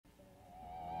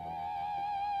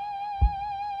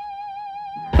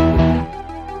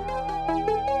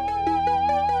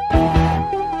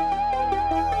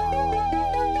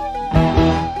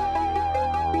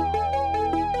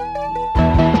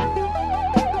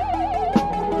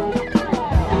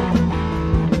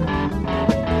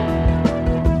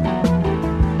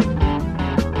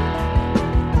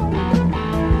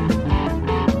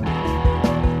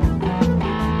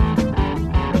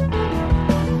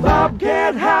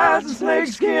ties and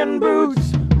snakeskin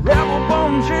boots, rebel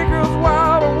bone shakers,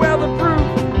 wild weatherproof,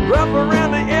 rough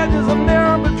around the edges and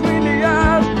narrow between the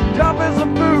eyes, tough as a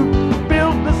boot,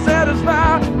 built to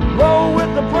satisfy, roll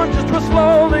with the punches, twist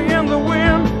slowly in the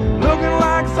wind, looking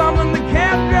like something that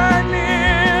can't drag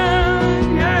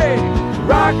in. Yeah,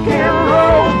 rock and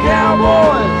roll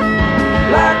cowboys,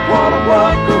 Blackwater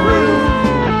Buckaroos,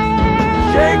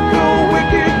 shake a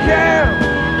wicked cow,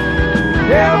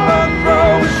 never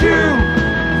throw a shoe.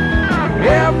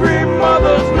 Every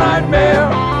mother's nightmare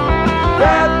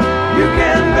that you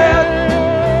can bet.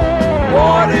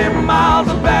 40 miles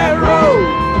of bad road,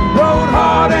 rode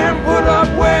hard and put up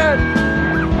wet.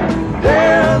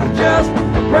 There's just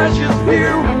a precious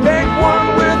few, take one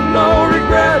with no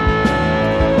regret.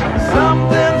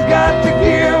 Something's got to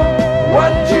give,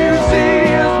 what you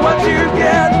see is what you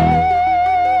get.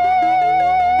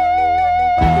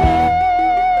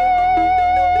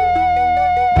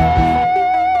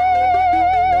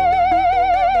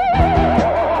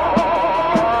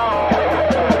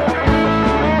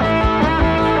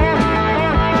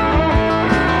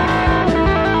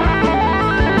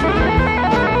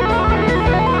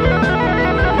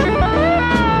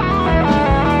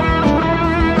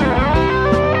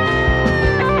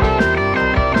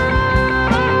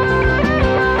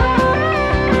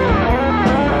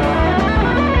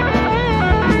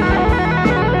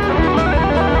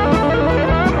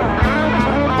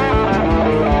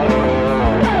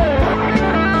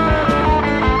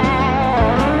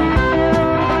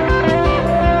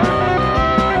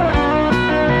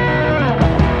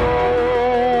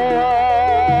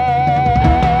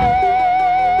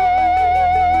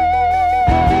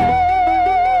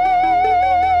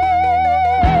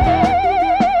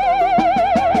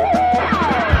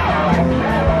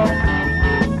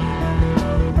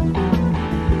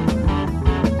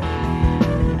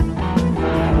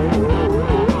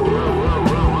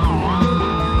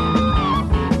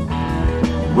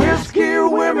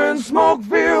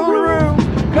 Smoke-filled room,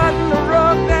 cutting the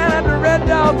rug down at the Red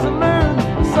Dog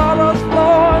Saloon. Sawdust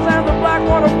floors and the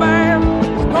Blackwater band.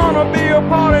 It's gonna be a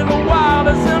party the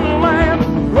wildest in the land.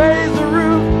 Raise the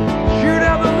roof, shoot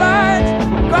out the lights.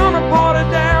 Gonna party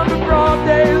down to broad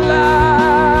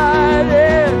daylight.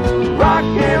 Yeah, rock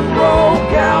and roll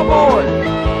cowboys,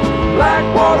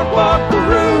 Blackwater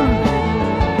Buckaroos,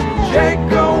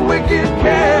 shake a wicked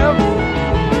cab,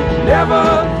 never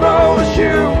throw a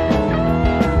shoe.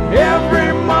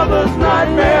 Every mother's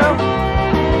nightmare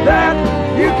that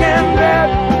you can bet.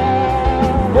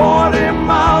 40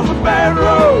 miles of bad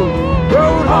road,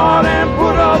 rode hard and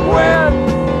put up wet.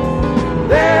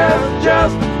 There's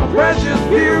just a precious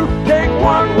few, take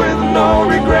one with no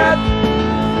regret.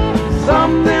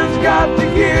 Something's got to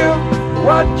give,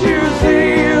 what you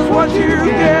see is what you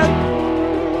get.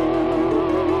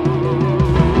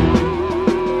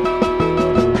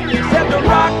 Said the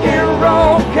rock and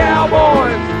roll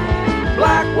cowboys,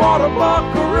 Blackwater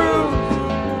Buckaroos,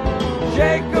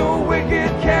 shake a wicked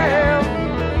cab,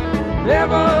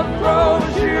 never throw a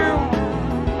shoe.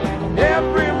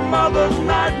 Every mother's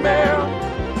nightmare